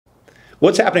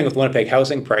What's happening with Winnipeg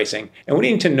housing pricing, and what do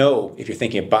you need to know if you're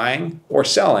thinking of buying or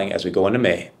selling as we go into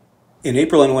May? In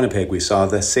April in Winnipeg, we saw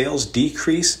the sales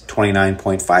decrease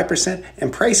 29.5%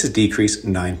 and prices decrease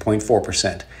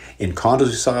 9.4%. In condos,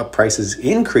 we saw prices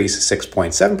increase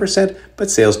 6.7%, but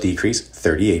sales decrease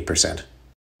 38%.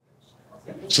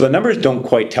 So the numbers don't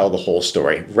quite tell the whole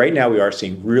story. Right now we are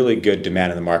seeing really good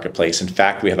demand in the marketplace. In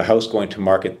fact, we have a house going to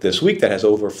market this week that has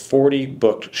over 40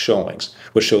 booked showings,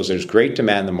 which shows there's great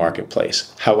demand in the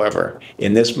marketplace. However,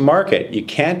 in this market, you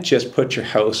can't just put your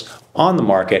house on the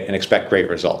market and expect great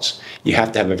results. You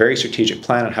have to have a very strategic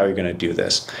plan on how you're going to do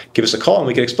this. Give us a call and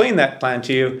we can explain that plan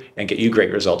to you and get you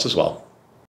great results as well.